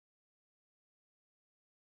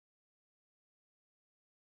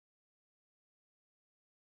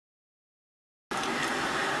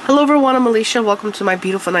Hello everyone, I'm Alicia. Welcome to my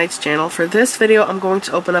Beautiful Nights channel. For this video, I'm going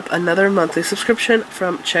to open up another monthly subscription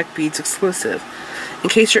from Czech Beads exclusive. In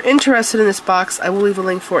case you're interested in this box, I will leave a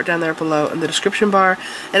link for it down there below in the description bar.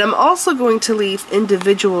 And I'm also going to leave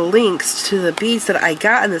individual links to the beads that I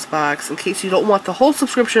got in this box in case you don't want the whole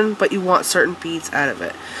subscription, but you want certain beads out of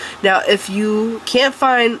it. Now, if you can't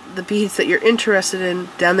find the beads that you're interested in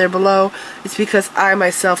down there below, it's because I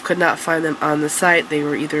myself could not find them on the site. They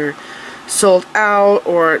were either sold out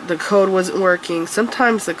or the code wasn't working.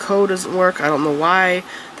 Sometimes the code doesn't work. I don't know why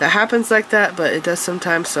that happens like that, but it does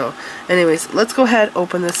sometimes. So anyways, let's go ahead,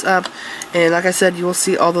 open this up, and like I said, you will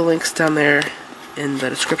see all the links down there in the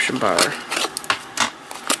description bar.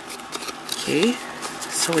 Okay,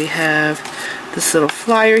 so we have this little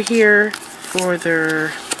flyer here for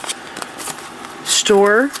their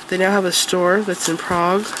store. They now have a store that's in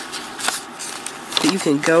Prague that you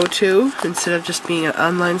can go to instead of just being an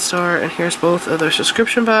online store. And here's both of their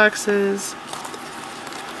subscription boxes.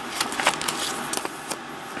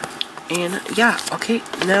 And yeah, okay,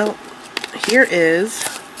 now here is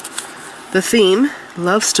the theme.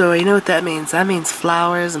 Love story, you know what that means? That means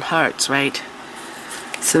flowers and hearts, right?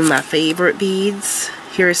 Some of my favorite beads.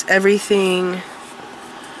 Here's everything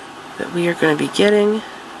that we are going to be getting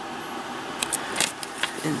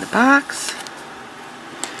in the box.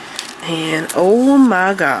 And oh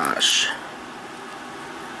my gosh,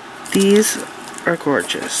 these are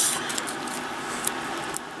gorgeous.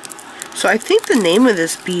 So I think the name of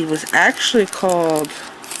this bead was actually called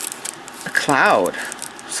a cloud,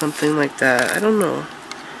 something like that. I don't know.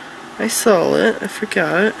 I saw it, I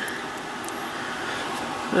forgot.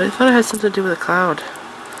 But I thought it had something to do with a cloud.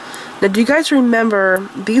 Now, do you guys remember,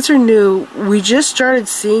 these are new, we just started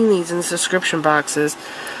seeing these in the subscription boxes.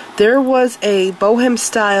 There was a bohem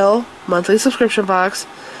style monthly subscription box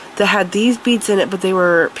that had these beads in it, but they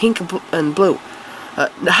were pink and blue.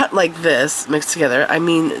 Not like this mixed together. I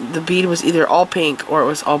mean, the bead was either all pink or it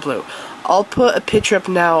was all blue. I'll put a picture up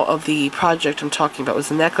now of the project I'm talking about. It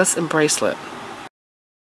was a necklace and bracelet.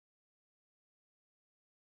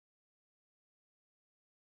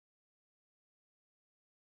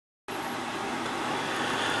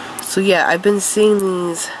 So yeah, I've been seeing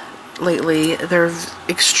these lately. They're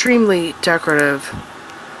extremely decorative,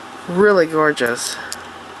 really gorgeous.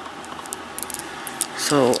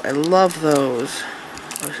 So I love those.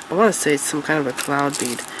 I want to say it's some kind of a cloud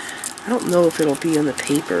bead. I don't know if it'll be on the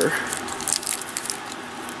paper.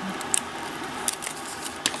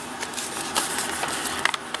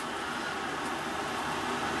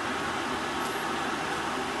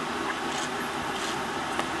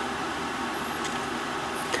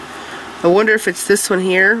 I wonder if it's this one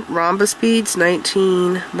here, Rhombus beads,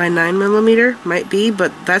 19 by 9mm. Might be,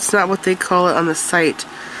 but that's not what they call it on the site.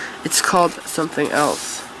 It's called something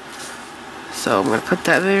else. So I'm going to put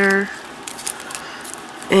that there.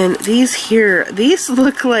 And these here, these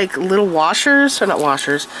look like little washers, or not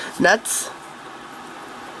washers, nuts.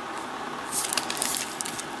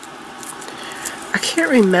 I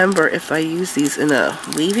can't remember if I use these in a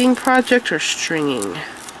weaving project or stringing.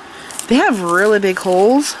 They have really big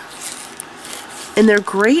holes. And they're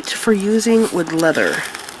great for using with leather.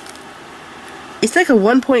 It's like a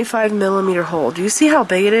 1.5mm hole. Do you see how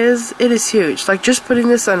big it is? It is huge. Like just putting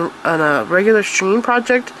this on a regular stringing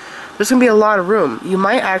project, there's going to be a lot of room. You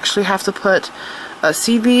might actually have to put a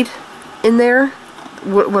seed bead in there.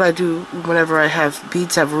 What I do whenever I have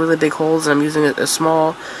beads have really big holes and I'm using a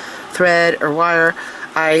small thread or wire,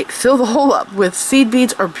 I fill the hole up with seed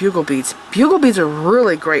beads or bugle beads. Bugle beads are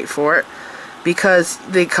really great for it, because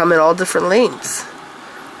they come in all different lengths.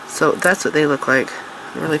 So that's what they look like.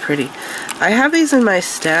 Really pretty. I have these in my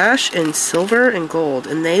stash in silver and gold,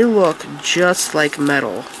 and they look just like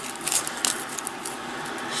metal.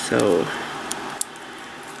 So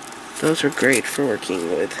those are great for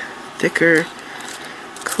working with thicker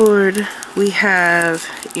cord. We have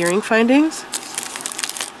earring findings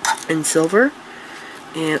in silver,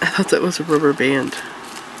 and I thought that was a rubber band.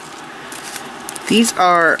 These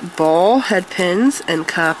are ball head pins in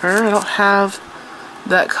copper. I don't have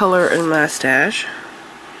that color in my stash.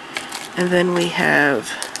 And then we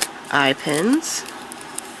have eye pins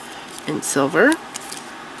in silver.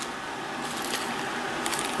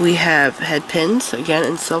 We have head pins, again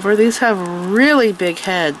in silver. These have really big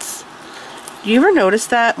heads. Do you ever notice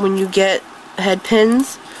that when you get head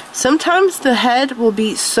pins? Sometimes the head will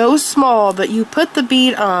be so small that you put the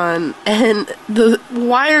bead on and the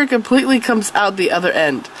wire completely comes out the other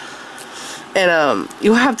end. And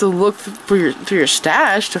you'll have to look through your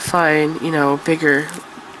stash to find, you know, bigger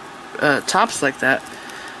tops like that.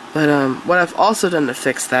 But what I've also done to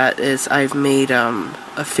fix that is I've made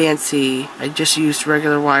a fancy, I just used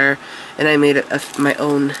regular wire, and I made my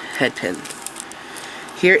own head pin.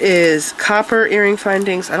 Here is copper earring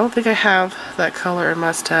findings. I don't think I have that color in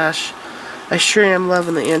my stash. I sure am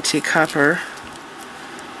loving the antique copper.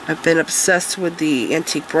 I've been obsessed with the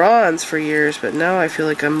antique bronze for years, but now I feel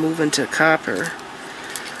like I'm moving to copper.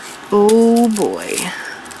 Oh boy,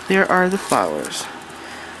 there are the flowers.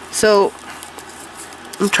 So,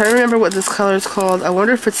 I'm trying to remember what this color is called. I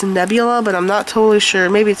wonder if it's Nebula, but I'm not totally sure.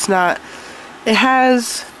 Maybe it's not. It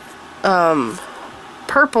has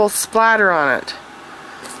purple splatter on it.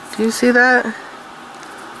 Do you see that?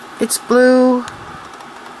 It's blue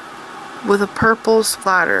with a purple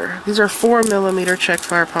splatter. These are 4mm Czech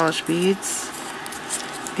fire polish beads.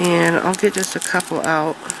 And I'll get just a couple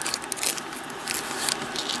out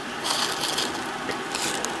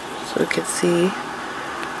so you can see.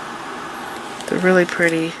 They're really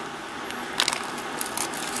pretty.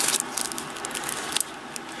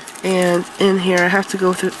 And in here, I have to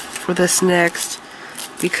go through for this next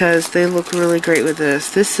because they look really great with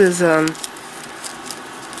this. This is the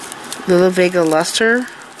La Vega Luster.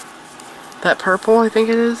 That purple, I think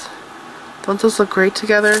it is. Don't those look great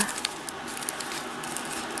together?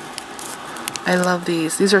 I love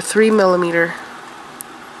these. These are 3mm.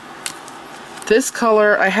 This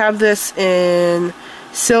color, I have this in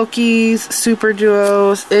Silkies, Super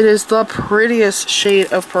Duos. It is the prettiest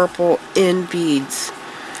shade of purple in beads.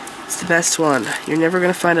 It's the best one. You're never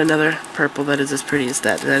going to find another purple that is as pretty as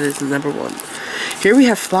that. That is number one. Here we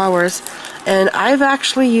have flowers, and I've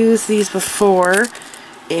actually used these before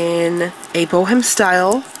in a bohem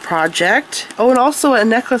style project. Oh, and also a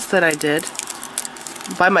necklace that I did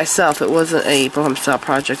by myself. It wasn't a bohem style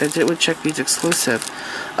project. I did it with Czech Beads exclusive.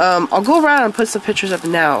 I'll go around and put some pictures up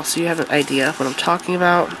now so you have an idea of what I'm talking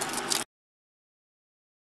about.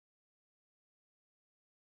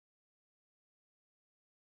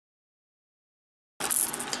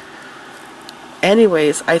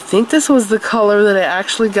 Anyways, I think this was the color that I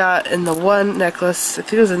actually got in the one necklace. I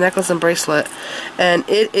think it was a necklace and bracelet. And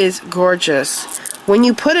it is gorgeous. When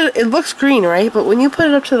you put it, it looks green, right? But when you put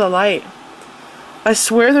it up to the light, I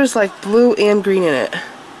swear there's like blue and green in it.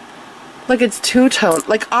 Like it's two-tone,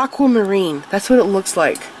 like aquamarine. That's what it looks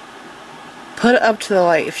like. Put it up to the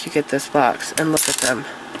light if you get this box and look at them.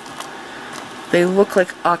 They look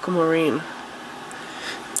like aquamarine.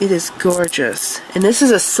 It is gorgeous. And this is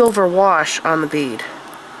a silver wash on the bead.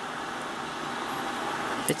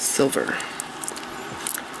 It's silver.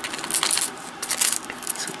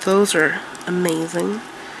 So those are amazing.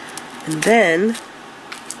 And then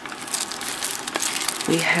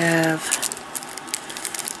we have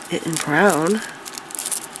it in brown.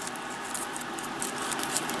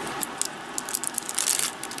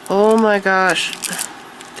 Oh my gosh,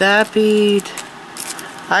 that bead.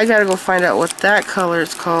 I gotta go find out what that color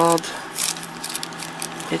is called.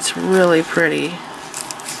 It's really pretty.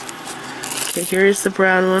 Okay, here's the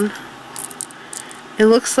brown one. It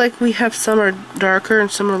looks like we have some are darker and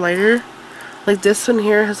some are lighter. Like this one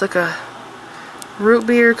here has like a root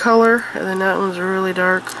beer color, and then that one's really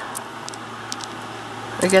dark.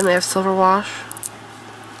 Again, they have silver wash.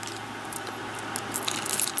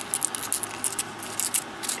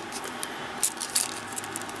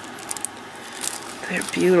 They're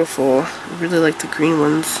beautiful. I really like the green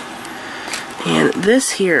ones. And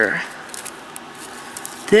this here,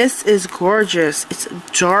 this is gorgeous. It's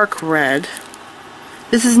dark red.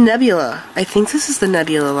 This is Nebula. I think this is the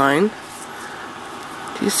Nebula line.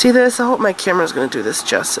 Do you see this? I hope my camera's going to do this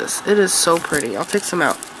justice. It is so pretty. I'll take some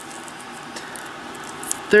out.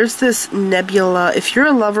 There's this Nebula. If you're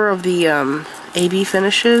a lover of the AB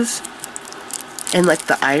finishes and like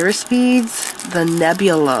the iris beads, the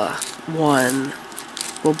Nebula one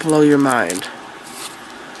will blow your mind.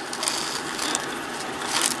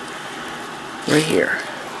 Right here.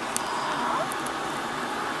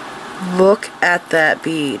 Look at that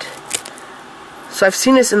bead. So I've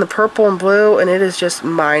seen this in the purple and blue, and it is just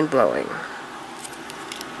mind-blowing.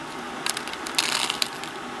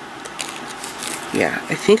 Yeah,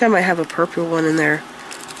 I think I might have a purple one in there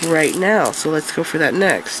right now, so let's go for that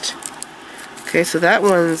next. Okay, so that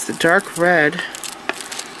one's the dark red.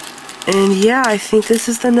 And yeah, I think this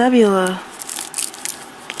is the Nebula.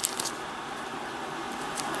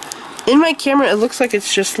 In my camera, it looks like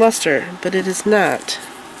it's just luster, but it is not.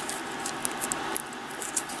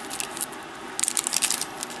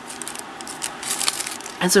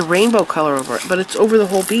 It's a rainbow color over it, but it's over the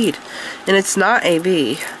whole bead. And it's not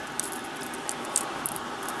AB.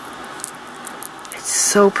 It's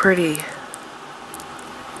so pretty.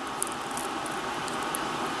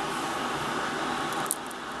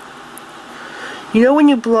 You know when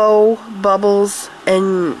you blow bubbles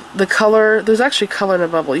and the color, there's actually color in a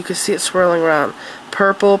bubble. You can see it swirling around.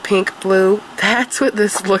 Purple, pink, blue. That's what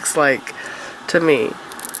this looks like to me.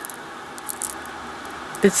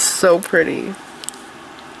 It's so pretty.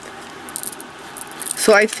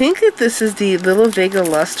 So I think that this is the Little Vega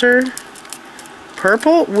Luster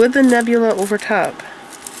purple with the Nebula over top.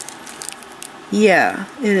 Yeah,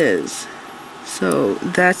 it is. So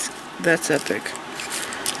that's epic.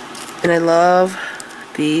 And I love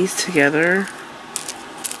these together.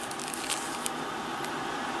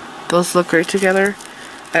 Those look great together.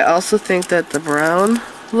 I also think that the brown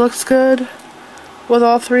looks good with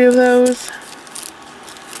all three of those.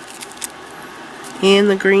 And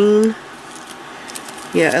the green.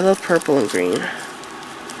 Yeah, I love purple and green.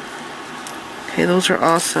 Okay, those are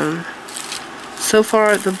awesome. So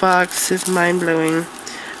far, the box is mind-blowing.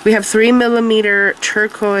 We have 3mm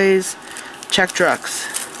turquoise Czech Druks.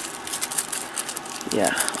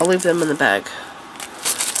 Yeah, I'll leave them in the bag.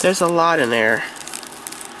 There's a lot in there.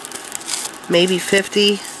 Maybe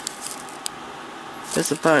 50.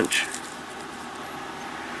 There's a bunch.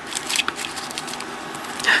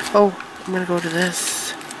 Oh, I'm gonna go to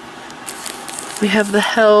this. We have the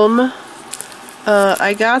Helm.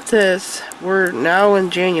 I got this, we're now in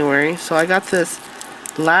January, so I got this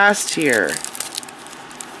last year.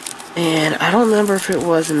 And I don't remember if it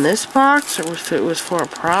was in this box or if it was for a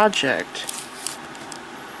project.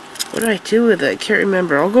 What did I do with it? I can't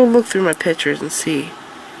remember. I'll go look through my pictures and see.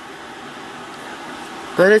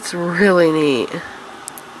 But it's really neat.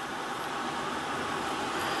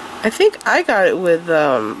 I think I got it with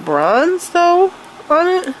bronze, though, on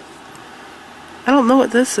it. I don't know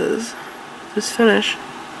what this is. This finish.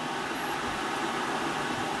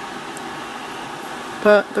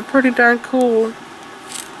 But they're pretty darn cool.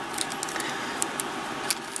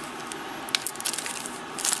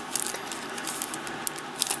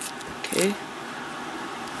 Okay.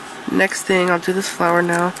 Next thing, I'll do this flower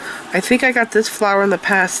now. I think I got this flower in the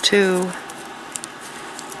past too,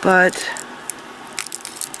 but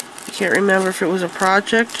I can't remember if it was a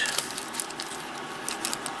project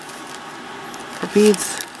or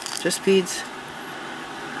beads. Just beads.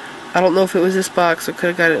 I don't know if it was this box. I could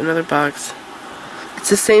have got it in another box.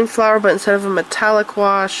 It's the same flower, but instead of a metallic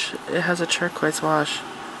wash, it has a turquoise wash.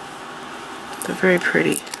 They're very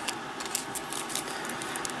pretty.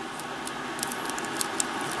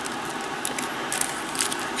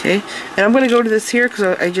 Okay, and I'm going to go to this here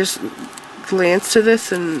because I just glanced to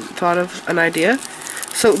this and thought of an idea.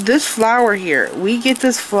 So this flower here, we get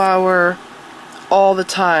this flower all the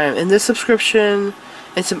time in this subscription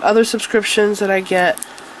and some other subscriptions that I get.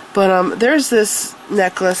 But there's this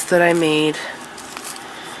necklace that I made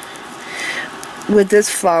with this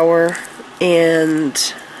flower, and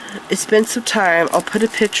it's been some time. I'll put a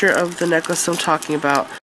picture of the necklace I'm talking about.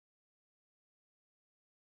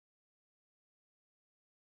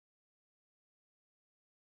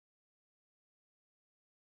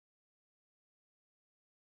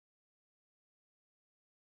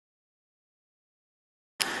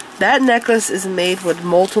 That necklace is made with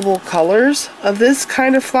multiple colors of this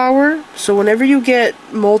kind of flower. So whenever you get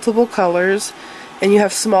multiple colors and you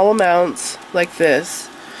have small amounts like this,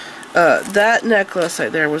 that necklace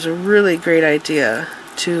right there was a really great idea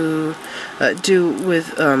to do with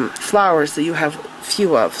flowers that you have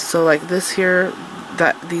few of. So like this here,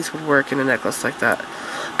 these would work in a necklace like that.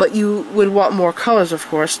 But you would want more colors, of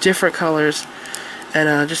course, different colors,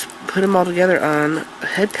 and just put them all together on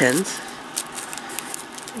headpins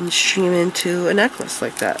and stream into a necklace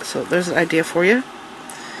like that. So there's an idea for you.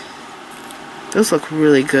 Those look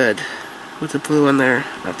really good with the blue on there,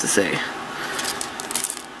 I have to say.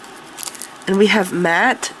 And we have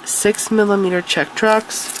matte 6mm Czech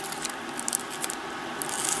Druks.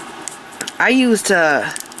 I used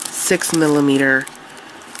 6mm.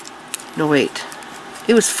 No, wait.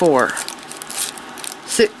 It was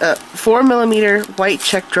 4mm white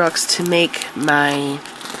Czech Druks to make my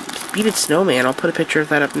beaded snowman. I'll put a picture of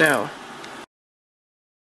that up now.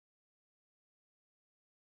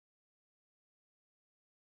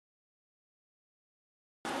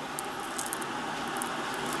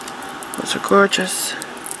 Those are gorgeous.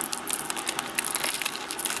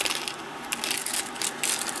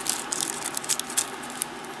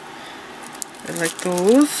 I like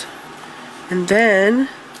those. And then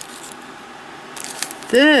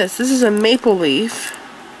this is a maple leaf.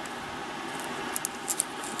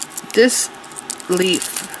 This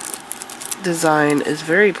leaf design is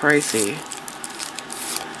very pricey.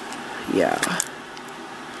 Yeah.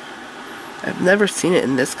 I've never seen it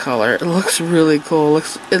in this color. It looks really cool.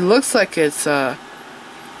 It looks like it's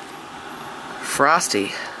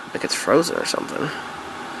frosty, like it's frozen or something.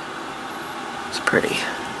 It's pretty.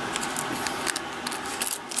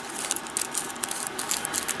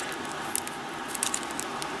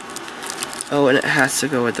 Oh, and it has to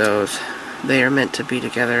go with those. They are meant to be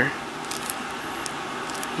together.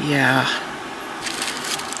 Yeah.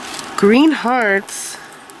 Green hearts.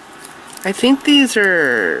 I think these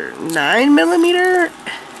are 9mm?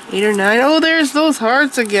 8 or 9? Oh, there's those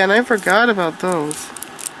hearts again. I forgot about those.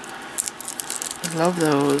 I love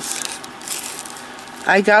those.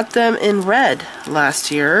 I got them in red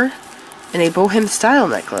last year in a bohem style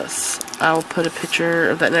necklace. I'll put a picture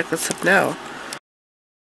of that necklace up now.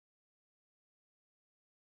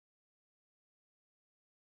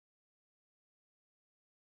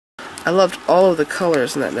 I loved all of the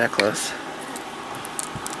colors in that necklace.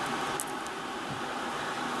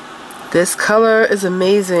 This color is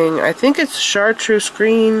amazing. I think it's chartreuse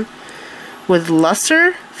green with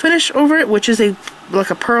luster finish over it, which is like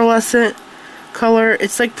a pearlescent color.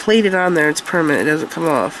 It's like plated on there. It's permanent. It doesn't come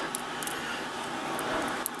off.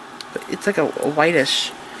 But it's like a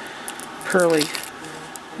whitish, pearly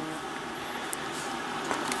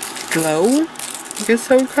glow, I guess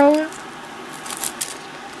I would call it.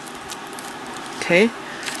 Okay.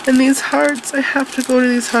 And these hearts. I have to go to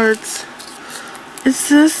these hearts. Is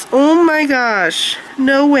this? Oh my gosh.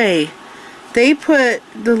 No way. They put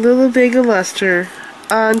the little Vega luster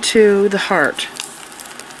onto the heart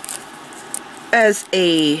as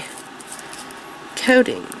a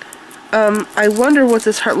coating. I wonder what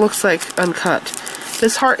this heart looks like uncut.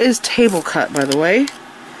 This heart is table cut, by the way.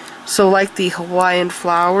 So like the Hawaiian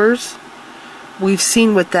flowers, we've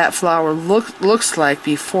seen what that flower looks like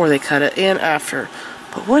before they cut it and after.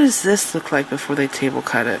 But what does this look like before they table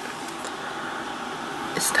cut it?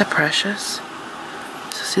 Isn't that precious?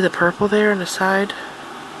 So see the purple there on the side?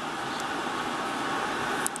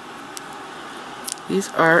 These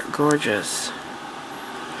are gorgeous.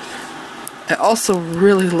 I also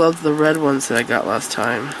really love the red ones that I got last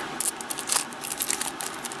time.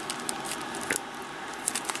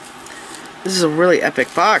 This is a really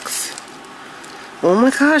epic box. Oh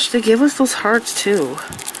my gosh, they gave us those hearts too.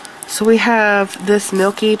 So we have this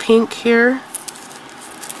milky pink here.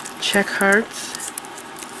 Czech hearts.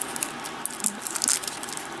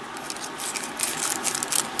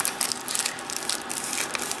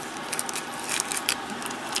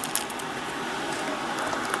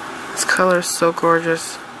 Color is so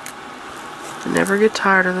gorgeous. I never get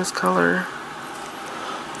tired of this color.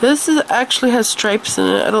 This is actually has stripes in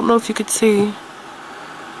it. I don't know if you could see.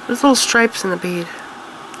 There's little stripes in the bead.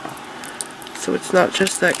 So it's not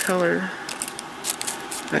just that color.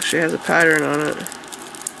 It actually has a pattern on it.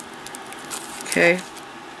 Okay.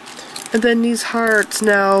 And then these hearts.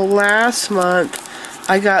 Now, last month,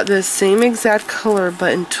 I got this same exact color,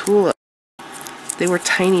 but in tulip. They were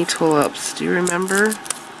tiny tulips. Do you remember?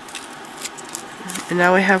 And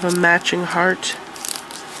now we have a matching heart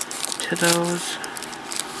to those.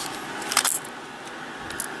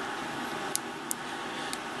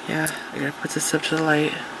 Yeah, I gotta put this up to the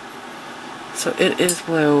light. So it is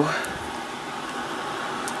blue.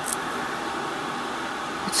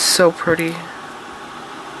 It's so pretty.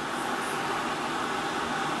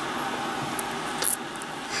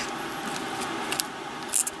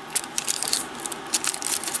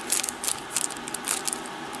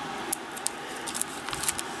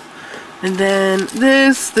 And then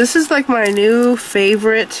this is like my new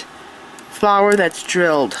favorite flower that's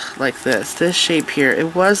drilled like this shape here.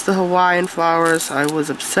 It was the Hawaiian flowers. I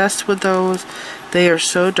was obsessed with those. They are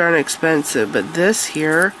so darn expensive, but this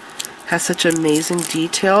here has such amazing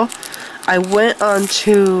detail. I went on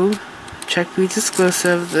to Czech Beads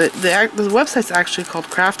exclusive. The website's actually called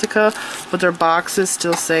Craftica, but their boxes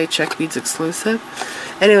still say Czech Beads exclusive.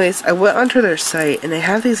 Anyways, I went onto their site, and they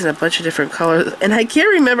have these in a bunch of different colors, and I can't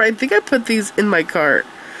remember, I think I put these in my cart.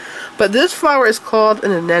 But this flower is called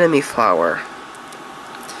an anemone flower.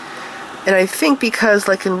 And I think because,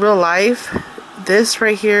 like in real life, this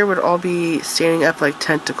right here would all be standing up like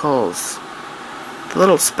tentacles. The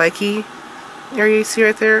little spiky area you see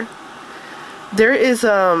right there. There is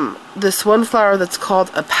this one flower that's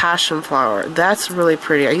called a passion flower. That's really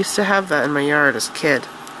pretty. I used to have that in my yard as a kid.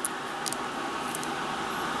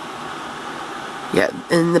 Yeah,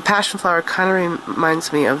 and the passion flower kind of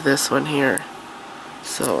reminds me of this one here.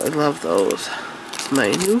 So I love those. It's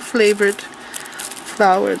my new favorite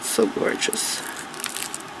flower. It's so gorgeous.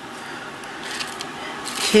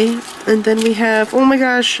 Okay, and then we have, oh my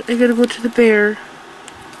gosh, I gotta go to the bear.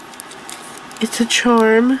 It's a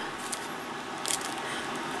charm.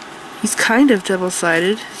 He's kind of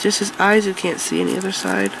double-sided. It's just his eyes you can't see on the other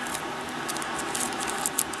side.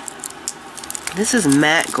 This is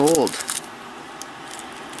matte gold.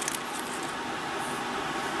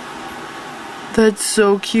 That's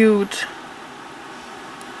so cute.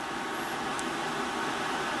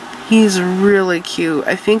 He's really cute.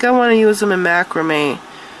 I think I want to use him in macrame.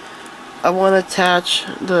 I want to attach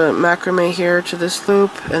the macrame here to this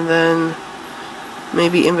loop, and then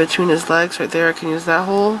maybe in between his legs right there I can use that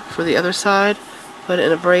hole for the other side. Put it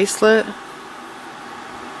in a bracelet.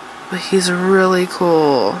 But he's really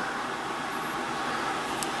cool.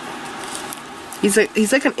 He's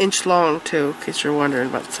like an inch long too, in case you're wondering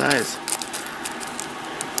about the size.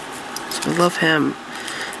 So I love him.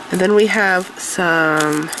 And then we have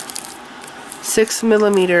some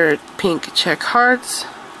 6mm pink Czech hearts.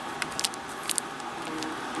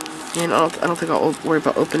 And I don't think I'll worry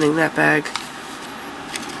about opening that bag.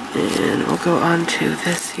 And we'll go on to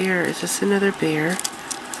this here. It's just another bear.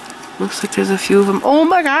 Looks like there's a few of them. Oh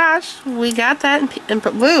my gosh! We got that in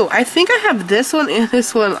blue. I think I have this one and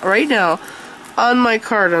this one right now on my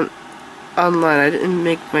card online. I didn't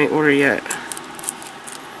make my order yet.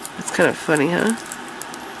 That's kind of funny, huh?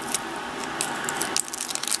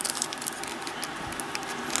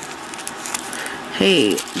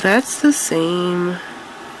 Hey, that's the same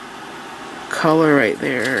color right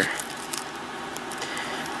there.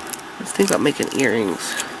 Let's think about making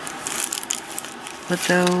earrings. With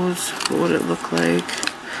those, what would it look like?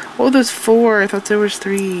 Oh, there's 4. I thought there was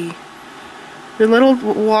 3. They're little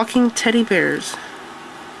walking teddy bears.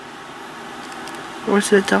 Or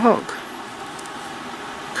is it a dog?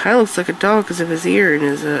 Kind of looks like a dog because of his ear and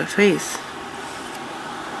his face.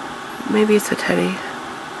 Maybe it's a teddy.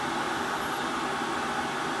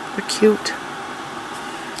 They're cute.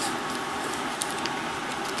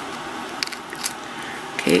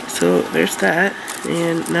 Okay, so there's that.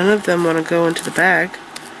 And none of them want to go into the bag.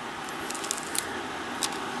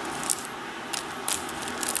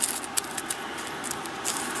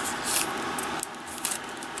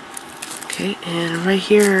 Okay, and right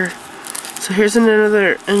here, so here's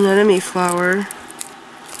another anemone flower.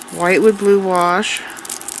 White with blue wash.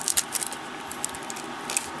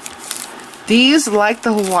 These, like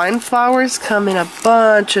the Hawaiian flowers, come in a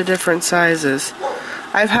bunch of different sizes.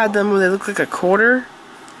 I've had them where they look like a quarter.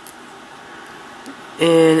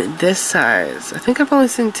 In this size. I think I've only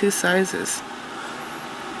seen 2 sizes.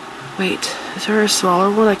 Wait, is there a smaller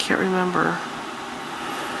one? I can't remember.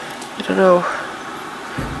 I don't know.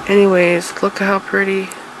 Anyways, look at how pretty.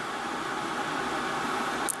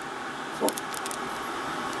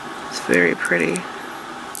 It's very pretty.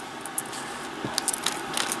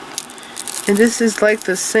 And this is like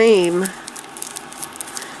the same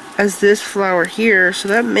as this flower here, so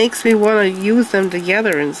that makes me want to use them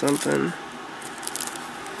together in something.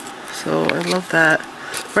 So I love that.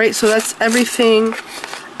 Right, so that's everything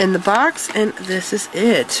in the box, and this is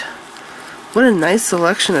it. What a nice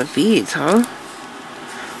selection of beads, huh?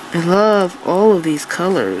 I love all of these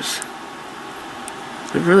colors.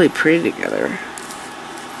 They're really pretty together.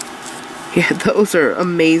 Yeah, those are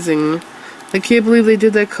amazing. I can't believe they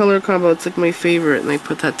did that color combo. It's like my favorite, and they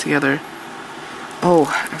put that together. Oh,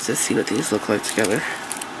 I have to see what these look like together.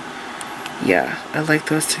 Yeah, I like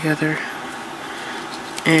those together.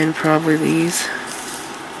 And probably these.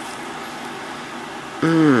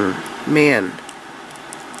 Man.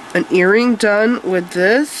 An earring done with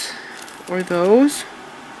this, or those,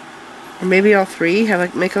 or maybe all 3. Have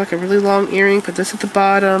like make like a really long earring. Put this at the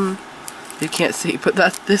bottom. You can't see. Put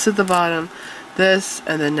this at the bottom. This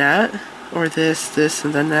and then that, or this,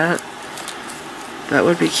 and then that. That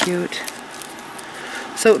would be cute.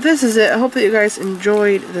 So this is it. I hope that you guys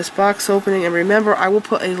enjoyed this box opening, and remember, I will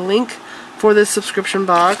put a link for this subscription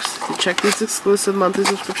box. So check this exclusive monthly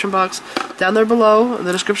subscription box down there below in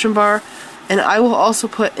the description bar, and I will also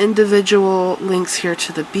put individual links here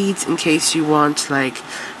to the beads in case you want like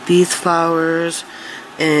these flowers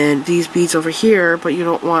and these beads over here, but you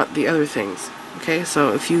don't want the other things. Okay,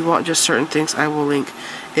 so if you want just certain things, I will link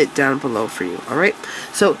it down below for you. Alright,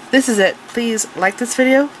 so this is it. Please like this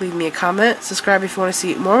video, leave me a comment, subscribe if you want to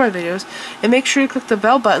see more of my videos, and make sure you click the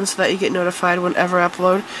bell button so that you get notified whenever I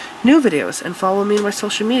upload new videos, and follow me on my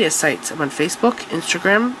social media sites. I'm on Facebook,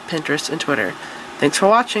 Instagram, Pinterest, and Twitter. Thanks for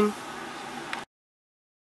watching.